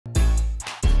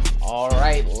All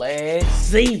right, let's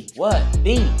see what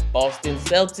the Boston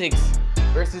Celtics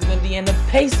versus Indiana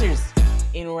Pacers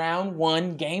in round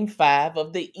 1, game 5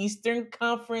 of the Eastern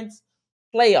Conference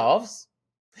playoffs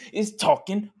is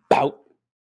talking about.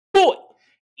 Boy,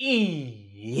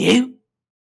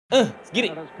 let's get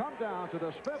it.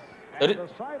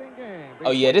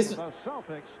 Oh yeah, this is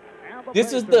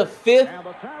the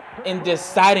 5th and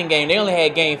deciding game. They only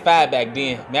had game 5 back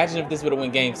then. Imagine if this would have won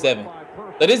game 7.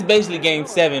 So this is basically game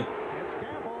 7.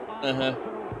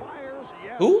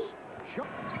 Who?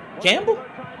 Campbell?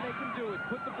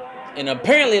 And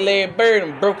apparently Larry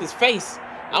Bird broke his face.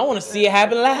 I want to see it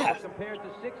happen live.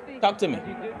 Talk to me.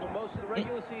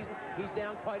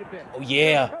 Oh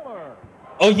yeah.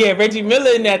 Oh yeah, Reggie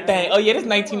Miller in that thing. Oh yeah, that's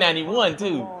 1991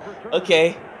 too.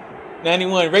 Okay.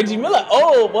 91, Reggie Miller.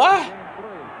 Oh boy.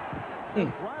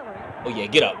 Oh yeah,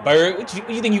 get up, Bird. What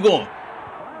you think you going?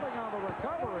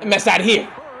 Mess out of here.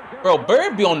 Bro,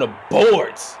 Bird be on the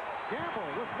boards.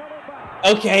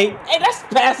 Okay. Hey, that's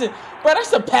passing. Bro,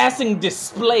 that's a passing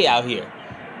display out here.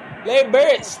 Larry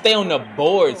Bird stay on the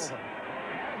boards.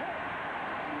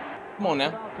 Come on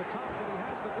now.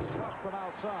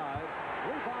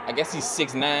 I guess he's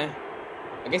 6'9". I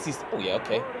guess he's. Oh yeah,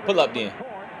 okay. Pull up then.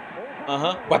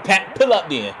 Why Pat? Pull up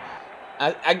then.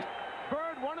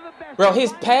 Bro,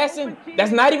 his passing.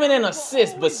 That's not even an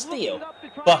assist, but still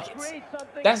buckets.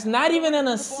 That's not even an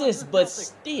assist, but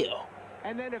still.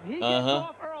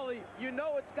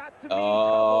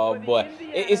 Oh boy,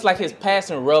 it's like his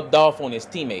passing rubbed off on his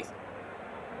teammates.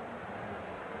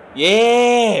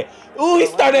 Yeah. Ooh, he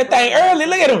started that thing early.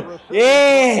 Look at him.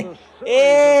 Yeah.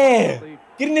 Yeah.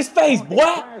 Get in his face,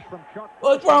 boy.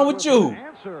 What's wrong with you?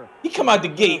 He come out the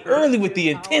gate early with the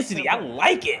intensity. I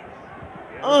like it.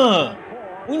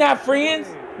 We not friends.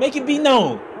 Make it be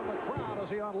known.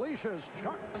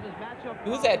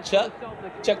 Who's that, Chuck?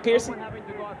 Chuck Pearson?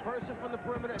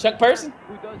 Chuck Pearson?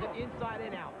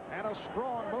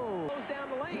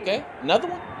 Okay, another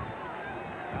one?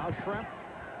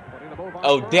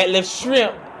 Oh, Deadlift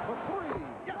Shrimp.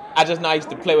 I just know I used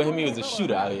to play with him. He was a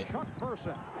shooter out here.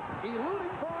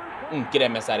 Get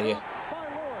that mess out of here.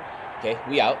 Okay,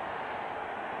 we out.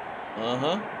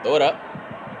 Throw it up.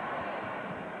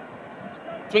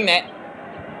 Swing that.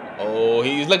 Oh,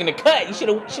 he was looking to cut. You should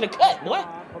have cut, boy.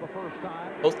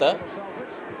 Post up.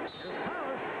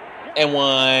 And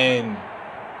one.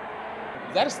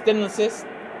 Is that a stealing assist?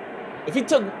 If he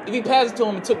passed it to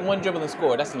him and took one dribble and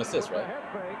scored, that's an assist, right?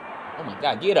 Oh my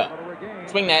God, get up.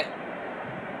 Swing that.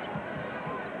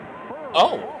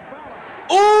 Oh.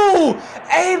 Ooh!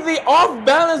 Hey, the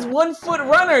off-balance 1-foot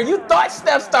runner. You thought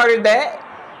Steph started that.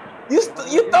 You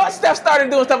thought Steph started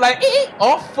doing stuff like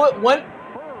off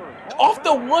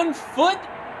the 1 foot?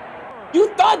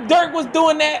 You thought Dirk was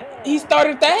doing that? He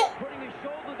started that?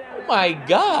 Oh my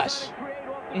gosh.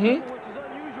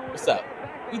 What's up?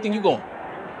 Where you think you going?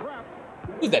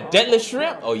 Who's that, Deadlift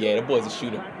Shrimp? Oh yeah, that boy's a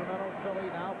shooter.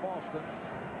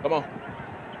 Come on.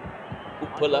 Ooh,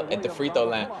 pull up at the free throw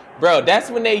line. Bro, that's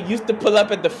when they used to pull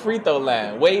up at the free throw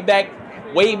line. Way back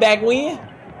when?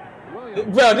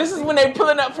 Bro, this is when they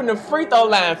pulling up from the free throw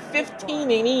line,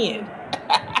 15 and in.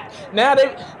 Now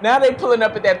they pulling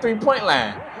up at that 3-point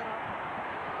line.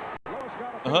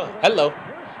 Hello.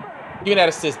 Give me that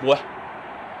assist, boy.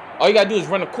 All you gotta do is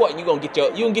run the court and you gonna get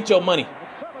your money.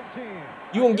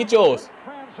 You gonna get yours.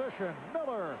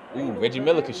 Ooh, Reggie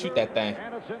Miller can shoot that thing.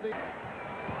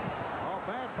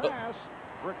 Oh.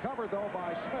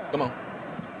 Come on.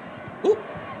 Ooh.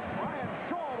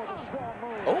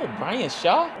 Oh, Brian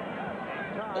Shaw.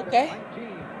 Okay.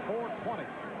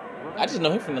 I just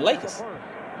know him from the Lakers.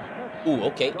 Ooh,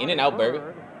 okay. In and out,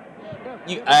 Burger.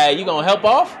 You gonna help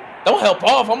off? Don't help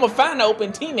off. I'm gonna find an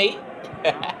open teammate.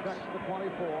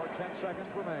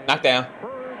 Knock down.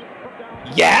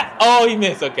 Yeah. Oh, he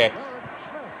missed. Okay.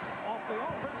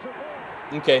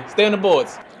 Okay. Stay on the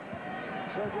boards.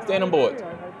 Stay on the boards.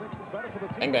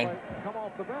 Bang bang.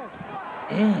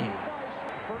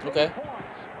 Okay.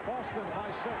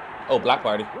 Oh, block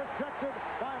party.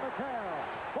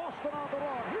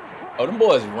 Oh, them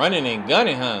boys running and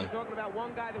gunning, huh?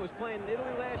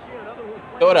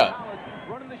 Throw it up.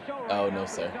 Oh no,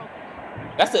 sir.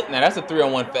 That's a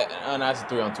 3-on-1. No, that's a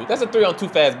 3-on-2. That's a 3-on-2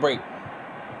 fast break.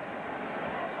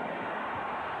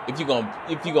 If you gonna,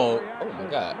 oh my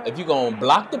God, if you gonna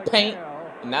block the paint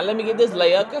and not let me get this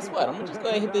layup, guess what? I'm gonna just go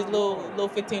ahead and hit this little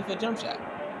 15-foot jump shot.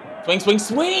 Swing, swing,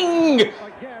 swing!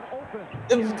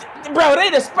 Bro, they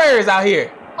the Spurs out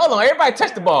here. Hold on, everybody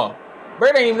touch the ball.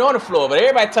 Bird ain't even on the floor, but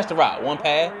everybody touch the rock. 1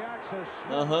 pass.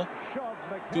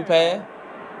 2 pass.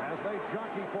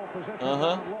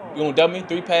 You want to dump me?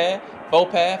 3 pass, 4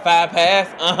 pass, 5 pass.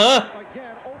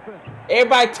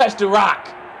 Everybody touch the rock.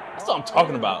 That's what I'm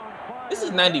talking about. This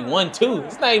is 91 too.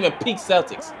 It's not even peak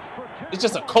Celtics. It's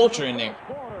just a culture in there.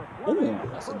 Ooh,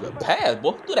 that's a good pass,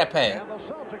 boy. Do that pass.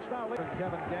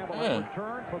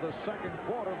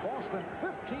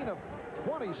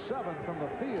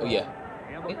 Oh yeah.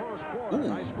 Ooh,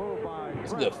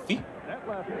 that's a good feet.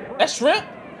 That's shrimp.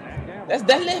 That's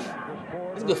deadlift.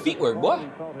 That's good feet work, boy.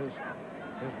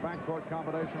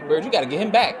 Bird, you gotta get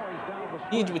him back.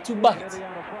 He hit you with 2 buckets.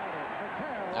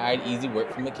 All right, easy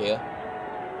work from Mikhail.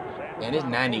 And it's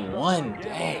 91.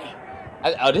 Dang.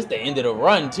 Oh, this is the end of the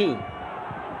run too.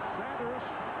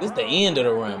 This is the end of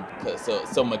the run.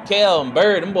 So Mikhail and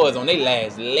Bird, them boys on their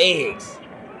last legs.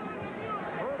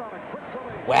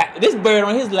 Wow, this Bird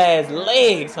on his last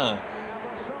legs, huh?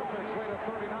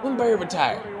 When Bird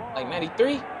retired? Like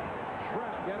 93?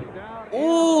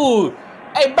 Ooh.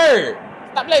 Hey, Bird.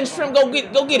 Stop letting Shrimp go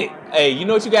get it. Hey, you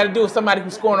know what you got to do with somebody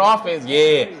who's scoring offense?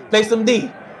 Yeah. Play some D.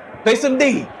 Play some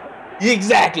D.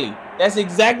 Exactly. That's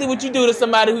exactly what you do to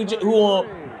somebody who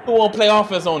won't play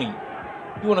offense on you.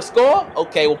 You want to score?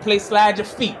 Okay, well, slide your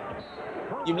feet.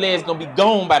 Your legs going to be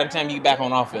gone by the time you get back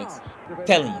on offense. I'm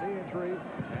telling you.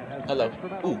 Hello.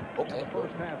 Ooh, okay.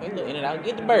 Hey, look, in and out.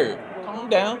 Get the Bird. Calm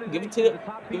down. Give it to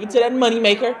that money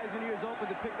maker.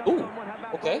 Ooh,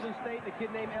 okay.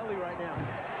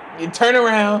 You turn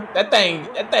around. That thing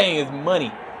is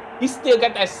money. He still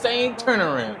got that same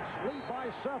turnaround.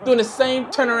 Doing the same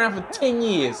turnaround for 10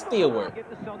 years. Still work.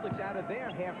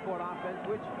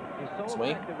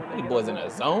 Swing. These boys in a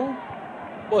zone.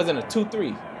 Boys in a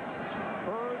 2-3.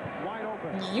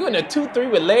 You in a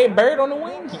 2-3 with Larry Bird on the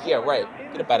wing? Yeah, right.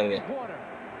 Get up out of there.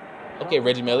 Okay,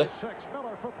 Reggie Miller.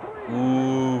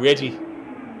 Ooh, Reggie.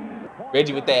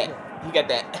 Reggie with that. He got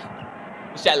that.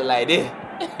 He shot it like this.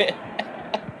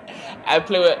 I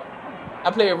play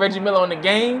with Reggie Miller on the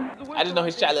game. I just know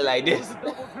his shot look like this.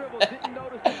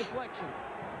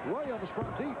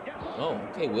 Oh,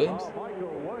 okay, Williams.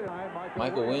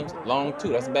 Michael Williams. Long 2.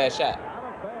 That's a bad shot.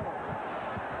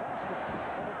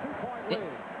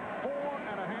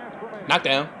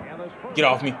 Knockdown. Get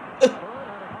off me.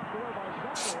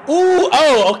 Ooh,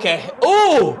 oh, okay.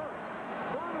 Ooh.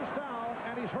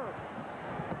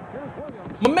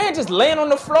 My man just laying on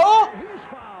the floor?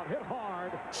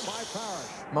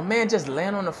 My man just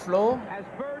laying on the floor? As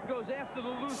Bird goes after the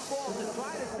loose ball to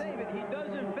try to save it, he does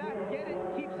in fact get it,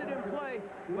 keeps it in play,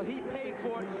 but he paid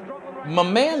for it, struggling right. My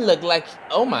man looked like,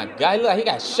 oh my God, look like he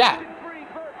got shot.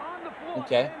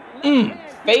 Okay.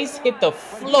 Face hit the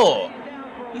floor.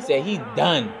 He said he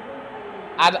done.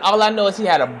 All I know is he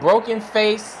had a broken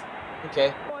face.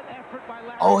 Okay.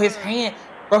 Oh, his hand,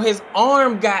 bro, his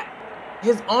arm got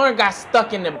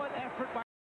stuck in the.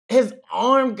 His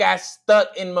arm got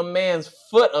stuck in my man's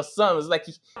foot or something. It's like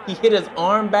he hit his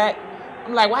arm back.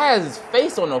 I'm like, why is his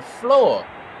face on the floor?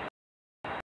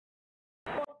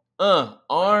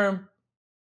 Arm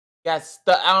got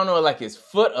stuck. I don't know, like his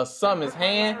foot or something. His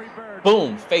hand.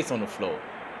 Boom, face on the floor.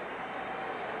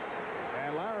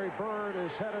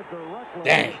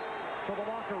 Dang.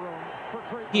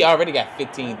 He already got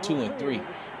 15, 2, and 3.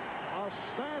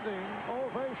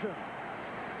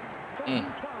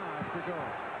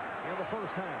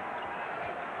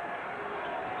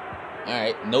 All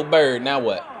right, no Bird. Now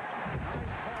what?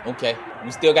 Okay,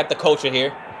 we still got the culture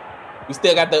here. We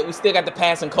still got the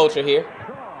passing culture here.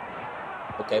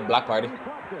 Okay, block party.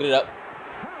 Get it up.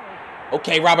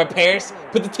 Okay, Robert Parrish.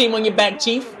 Put the team on your back,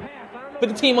 Chief. Put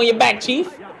the team on your back, Chief.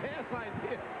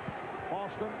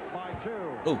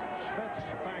 Ooh.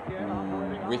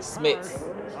 Rich Smits.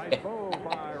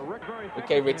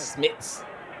 Okay, Rich Smits.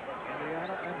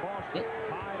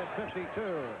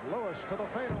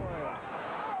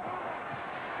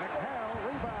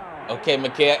 Okay,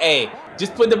 Mikhail. Hey,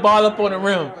 just put the ball up on the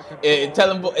rim and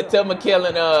tell Mikhail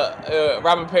and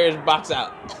Robert Parrish box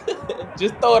out.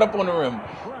 Just throw it up on the rim,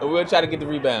 and we'll try to get the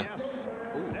rebound.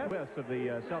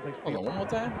 Hold on, one more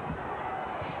time.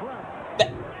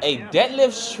 Hey,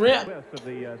 deadlift Shrimp.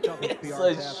 It's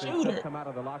a shooter. Come out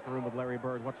of the locker room with Larry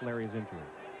Bird. What's Larry's injury?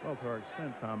 Well, to our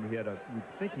extent, Tom, we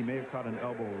think he may have caught an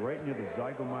elbow right near the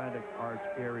zygomatic arch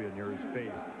area near his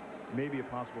face. Maybe a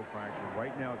possible fracture.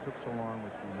 Right now, it took so long,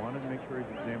 which we wanted to make sure he's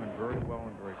examined very well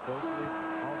and very closely.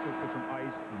 Also, put some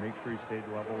ice to make sure he stayed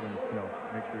level and,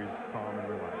 make sure he's calm and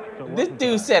relaxed. So this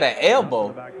dude said an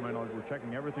elbow. Back to my knowledge, we're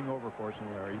checking everything over for us,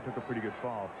 and Larry. He took a pretty good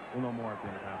fall. We'll know more at the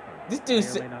end of halftime. This dude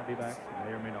said. May not be back.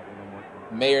 May or may not. We'll know more.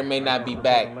 May or may not be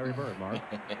back. Larry Bird, Mark.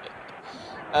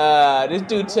 This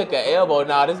dude took an elbow.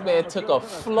 Nah, this man took a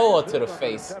floor to the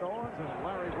face.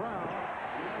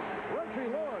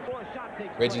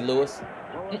 Reggie Lewis.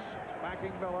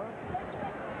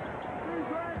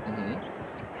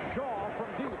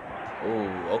 Ooh,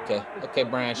 okay. Okay,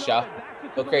 Brian Shaw.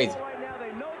 Go crazy.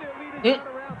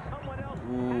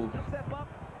 Ooh.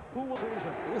 Who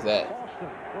was that?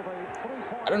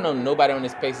 I don't know nobody on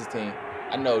this Pacers team.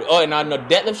 I know. Oh, and I know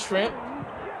Detlef Shrimp.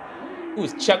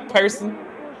 Who's Chuck Person?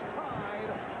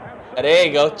 Oh, there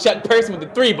you go. Chuck Person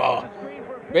with the 3-ball.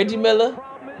 Reggie Miller,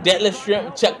 Detlef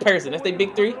Shrimp, Chuck Person. That's their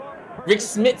big three. Rick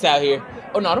Smith's out here.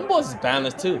 Oh, no, them boys is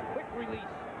balanced, too.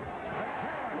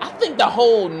 I think the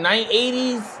whole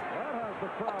 80s,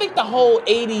 I think the whole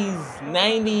 80s,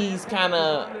 90s kind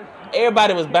of,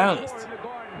 everybody was balanced.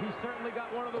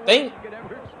 I think.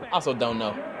 Also don't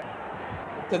know.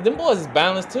 Because them boys is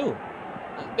balanced, too.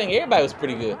 I think everybody was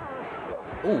pretty good.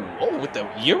 Ooh, oh, with the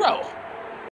Euro.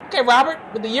 Okay, Robert,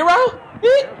 with the Euro?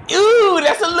 Ooh,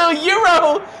 that's a little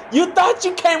Euro. You thought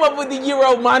you came up with the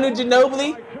Euro, Manu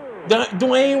Ginobili,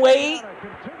 Dwayne Wade,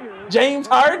 James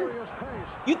Harden.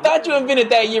 You thought you invented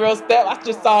that Euro step. I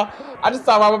just saw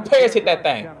Robert Parrish hit that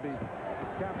thing. Can be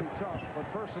tough,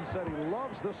 but Person said he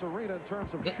loves this arena in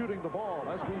terms of shooting the ball,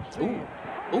 as we've seen.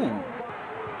 Ooh.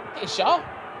 Hey, Shaw.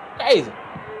 Crazy.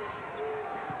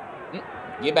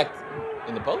 Get back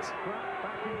in the post.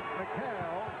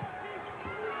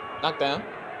 Knock down.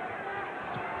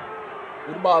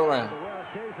 Move the ball around.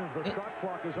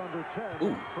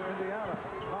 Ooh.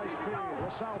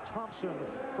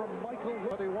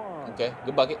 Okay,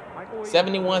 good bucket.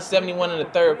 71-71 in the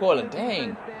third quarter.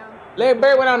 Dang. Larry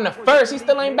Bird went out in the first. He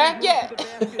still ain't back yet.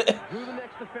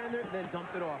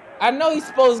 I know he's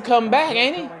supposed to come back,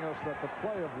 ain't he?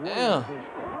 Damn.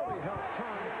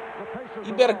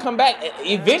 You better come back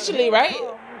eventually, right?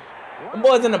 Them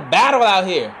boys in a battle out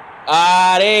here.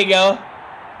 Ah, there you go.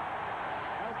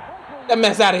 That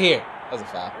mess out of here. That was a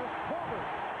foul.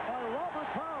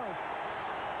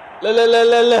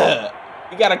 Look.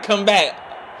 You gotta come back.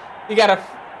 You gotta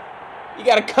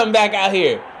come back out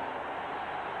here.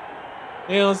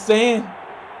 You know what I'm saying?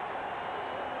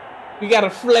 We got a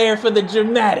flair for the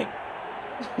dramatic.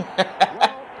 Not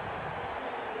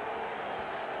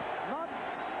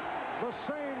the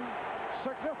same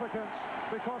significance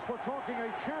because we're talking a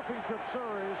championship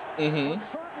series.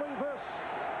 Certainly this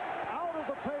out of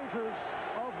the pages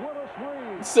of Willis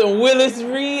Reed. Some Willis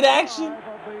Reed action.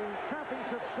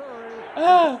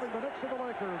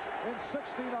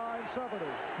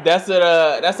 That's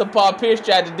what Paul Pierce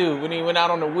tried to do when he went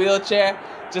out on the wheelchair,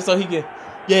 just so he could,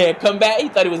 come back. He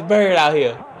thought he was Bird out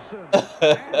here.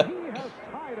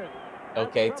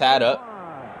 Okay, tied up.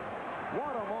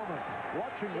 What a moment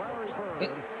watching Larry Bird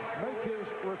make his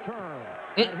return.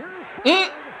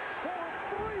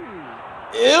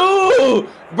 Ew,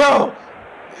 bro.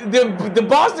 The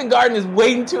Boston Garden is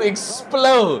waiting to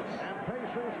explode.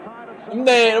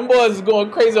 Man, them boys is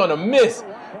going crazy on a miss.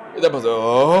 That was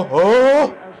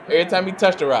every time he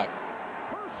touched the rock.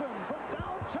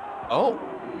 Oh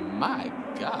my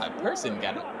God, Person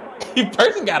got a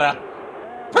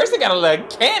little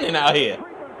cannon out here.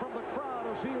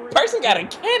 Person got a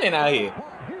cannon out here.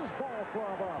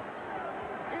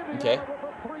 Okay.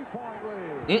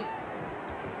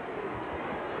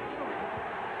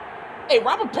 Hey,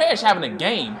 Robert Parrish having a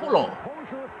game. Hold on.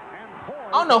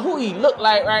 I don't know who he look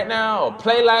like right now or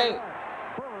play like,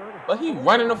 but he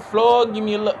running the floor. Give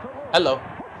me a look. Hello.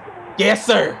 Yes,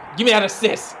 sir. Give me that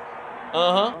assist.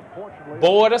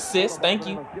 Board assist. Thank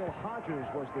you.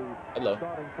 Hello.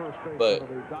 But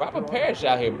Robert Parrish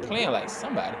out here playing like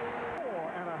somebody.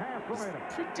 It's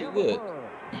pretty good.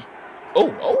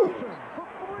 Oh.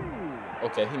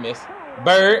 Okay, he missed.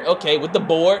 Bird. Okay, with the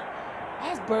board.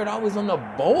 Why is Bird always on the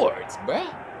boards, bruh?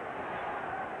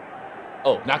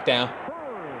 Oh, knockdown.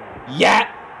 Yeah.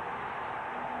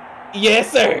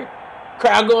 Yes, sir.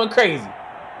 Crowd going crazy.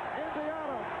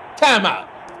 Timeout.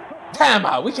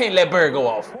 We can't let Bird go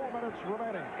off.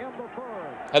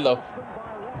 Hello.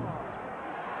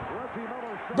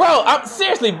 Bro,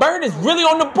 seriously, Bird is really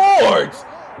on the boards.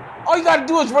 All you gotta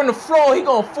do is run the floor. He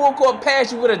gonna full court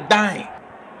pass you with a dime.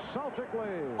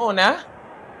 Oh, now.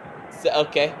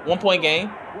 Okay, 1 point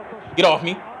game. Get off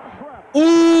me.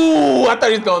 Ooh, I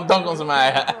thought he was gonna dunk on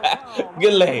somebody.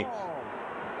 Good leg.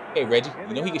 Hey, Reggie,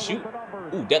 you know he can shoot.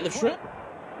 Ooh, Detlef Shrimp.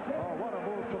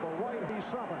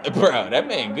 Bro, that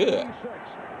man good.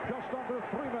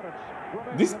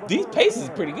 These paces is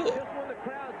pretty good.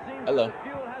 Hello.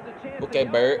 Okay,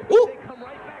 Bird. Ooh.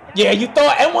 Yeah, you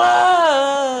thought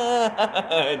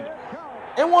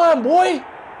and one, boy.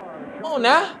 Oh,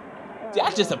 now. See,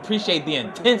 I just appreciate the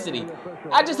intensity.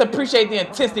 I just appreciate the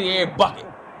intensity of every bucket.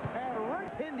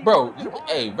 Bro,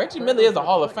 hey, Reggie Miller is a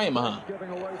Hall of Famer, huh?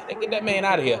 They get that man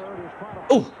out of here.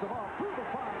 Ooh.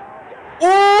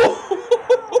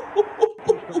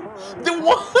 The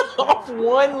one off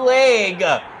one leg.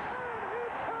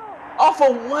 Off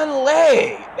of one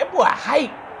leg. That boy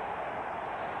hype.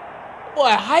 That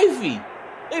boy hyphy.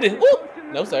 Look at this. Whoop.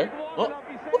 No, sir. Oh,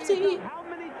 whoopsie.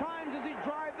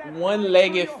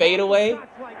 One-legged fadeaway. I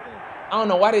don't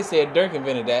know why they said Dirk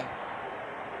invented that.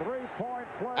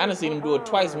 I done seen him do it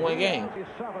twice in one game.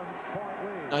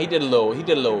 No, he did a little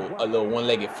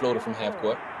one-legged floater from half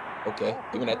court. Okay,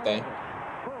 give me that thing.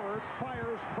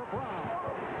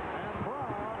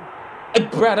 Hey,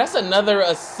 bro, that's another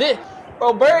assist.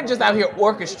 Bro, Bird just out here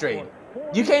orchestrating.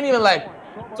 You can't even like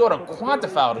sort of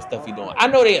quantify all the stuff he doing. I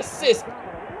know they assist,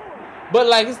 but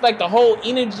like it's like the whole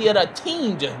energy of the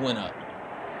team just went up.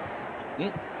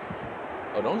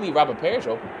 Oh, don't leave Robert Parrish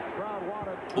open.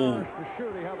 Ooh.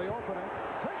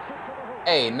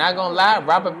 Hey, not gonna lie,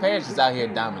 Robert Parrish is out here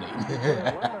dominating.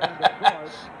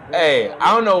 Hey,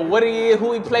 I don't know what he is,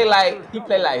 who he play like. He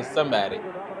play like somebody.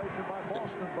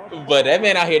 But that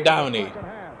man out here dominating.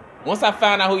 Once I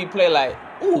found out who he play like,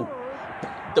 ooh,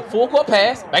 the full court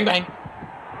pass, bang bang.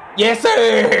 Yes,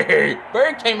 sir.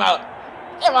 Bird came out.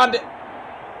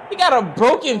 He got a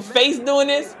broken face doing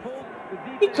this.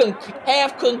 He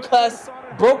half concussed,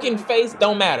 broken face,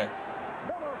 don't matter.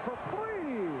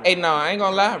 Hey, no, I ain't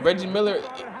gonna lie. Reggie Miller,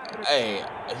 hey,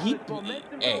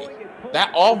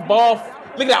 that off-ball,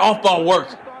 look at that off-ball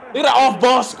work. Look at that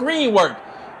off-ball screen work.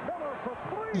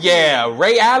 Yeah,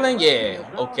 Ray Allen, yeah,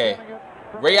 okay.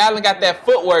 Ray Allen got that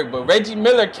footwork, but Reggie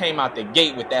Miller came out the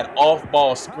gate with that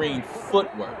off-ball screen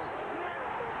footwork.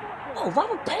 Oh,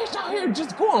 Robert Parrish out here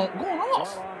just going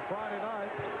off.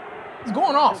 He's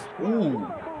going off. Ooh.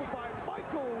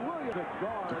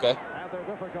 Okay.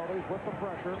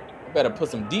 Better put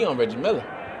some D on Reggie Miller.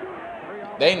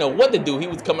 They ain't know what to do. He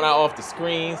was coming out off the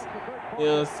screens. You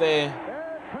know what I'm saying?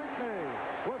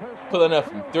 Pulling up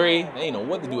from three. They ain't know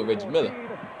what to do with Reggie Miller.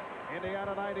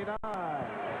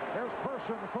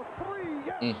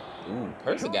 Ooh,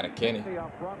 Person got a cannon.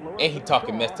 And he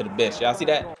talking mess to the bench. Y'all see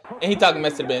that? And he talking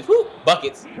mess to the bench. Woo!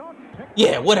 Buckets.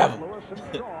 Yeah, whatever.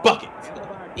 Buckets.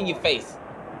 In your face.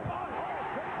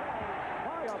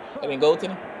 That didn't go to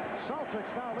him?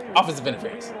 Offensive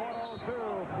interference.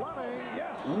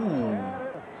 Ooh.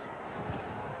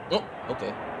 Oh,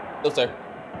 okay. No, sir.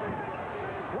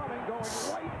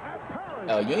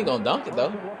 Oh, you ain't gonna dunk it,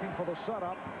 though.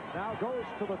 Now goes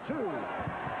to the two.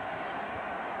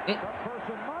 That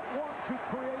person might want to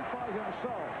create by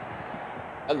himself.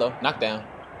 Hello, knockdown.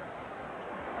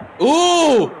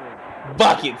 Ooh,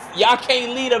 buckets. Y'all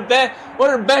can't lead a best, one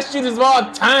of the best shooters of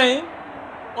all time.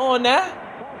 On now.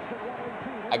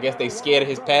 I guess they scared of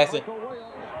his passing.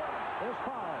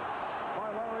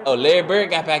 Oh, Larry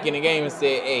Bird got back in the game and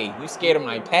said, "Hey, you scared of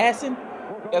my passing?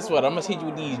 Guess what? I'm gonna hit you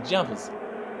with these jumpers.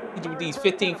 Hit you with these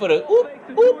 15-footer. Oop,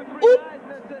 oop, oop."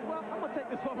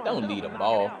 Don't lead a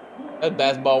ball. That's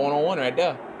basketball 1-on-1 right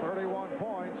there. 31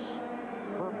 points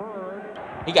for Bird.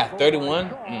 He got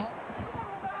 31.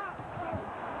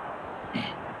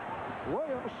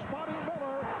 Williams spotting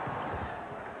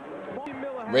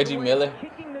Miller. Reggie Miller.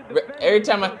 Every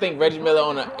time I think Reggie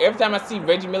Miller every time I see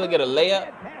Reggie Miller get a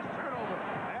layup.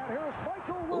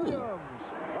 Ooh.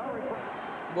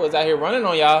 Boys out here running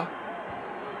on y'all.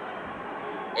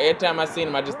 Every time I see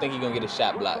him, I just think he's gonna get a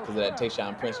shot blocked because of that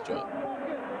Tayshaun Prince joint.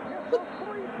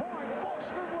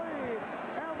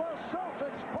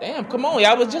 Damn, come on,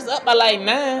 y'all was just up by like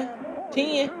 9,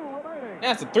 10.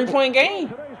 That's a 3-point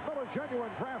game.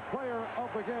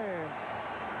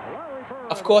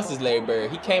 Of course it's Larry Bird.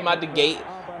 He came out the gate,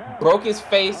 broke his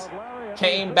face,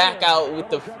 came back out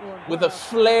with a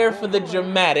flair for the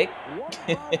dramatic.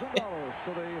 Yeah,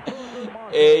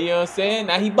 you know what I'm saying?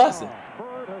 Now he busting.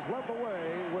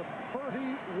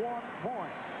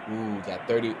 Ooh, got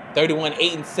 31,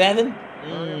 8, and 7. All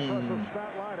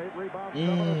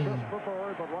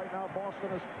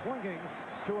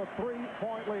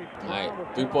right,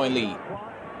 3-point lead.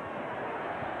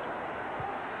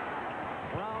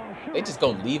 They just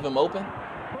gonna leave him open?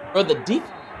 Bro, the deep.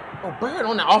 Oh, Bird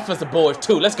on the offensive boards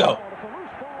too. Let's go.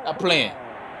 Stop playing.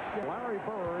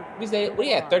 What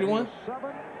he had, 31?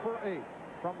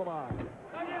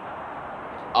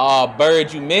 Oh,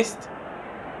 Bird, you missed.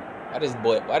 Why this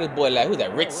boy like, who's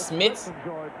that, Rich Smits?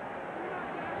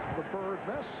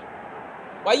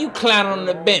 Why you clowning on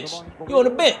the bench? You on the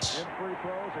bench.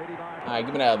 All right,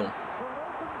 give me that other one.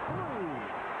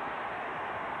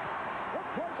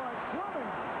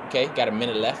 Okay, got a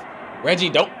minute left. Reggie,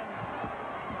 don't.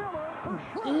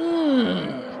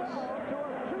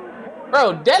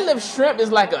 Bro, deadlift shrimp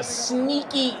is like a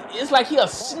sneaky, it's like he a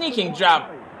sneaking drop.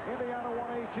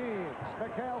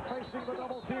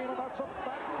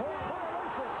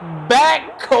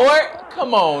 Backcourt?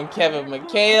 Come on, Kevin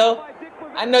McHale.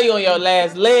 I know you're on your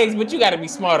last legs, but you got to be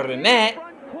smarter than that.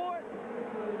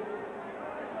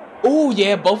 Ooh,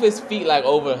 yeah, both his feet like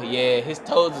over. Yeah, his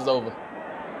toes is over.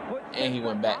 And he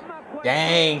went back.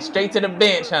 Dang, straight to the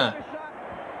bench, huh?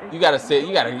 You gotta sit.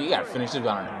 You gotta finish this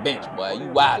on the bench, boy. You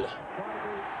wildin'.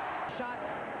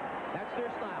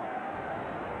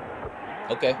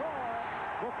 Okay.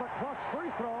 With the clutch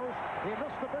free throws, he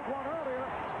missed the big one earlier.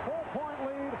 4-point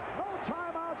lead, no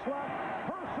timeouts left.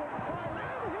 Person.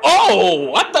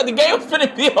 Oh, I thought the game was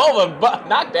finna be over, but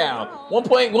knockdown. 1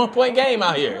 point game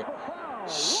out here.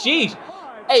 Sheesh.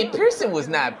 Hey, Pearson was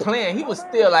not playing. He was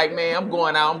still like, man, I'm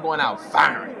going out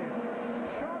firing.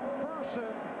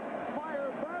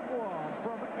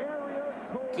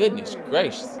 Goodness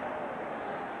gracious.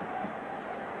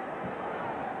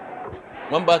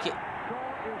 1 bucket.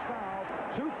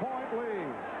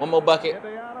 1 more bucket.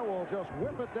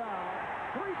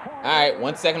 All right,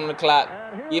 1 second on the clock.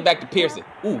 Get back to Pearson.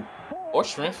 Ooh, or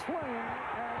Shrimp.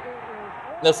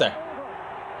 No, sir.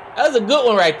 That was a good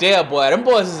one right there, boy. Them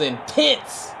boys is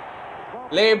intense.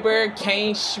 Larry Bird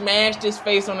Kane smashed his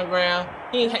face on the ground.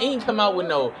 He ain't come out with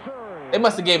no. They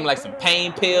must have gave him like some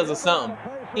pain pills or something.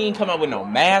 He ain't come out with no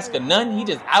mask or nothing. He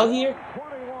just out here.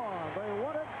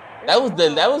 That was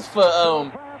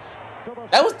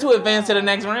to advance to the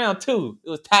next round too. It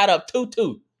was tied up 2-2.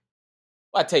 Well,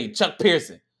 I tell you, Chuck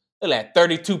Pearson, look at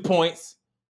 32 points,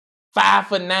 5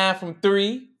 for 9 from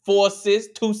 3, 4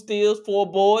 assists, 2 steals, 4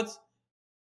 boards.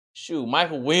 Shoot,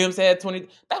 Michael Williams had 20.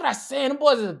 That's what I'm saying. Them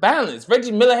boys is balanced.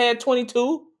 Reggie Miller had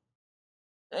 22.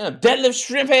 Damn, Deadlift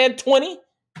Shrimp had 20.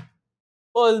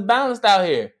 Boys is balanced out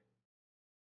here.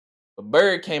 But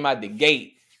Bird came out the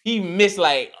gate. He missed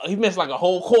like a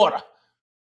whole quarter.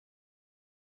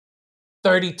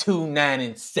 32, 9,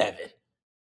 and 7.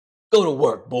 Go to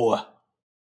work, boy.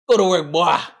 Go to work,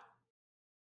 boy.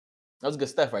 That was good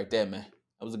stuff right there, man.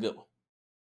 That was a good one.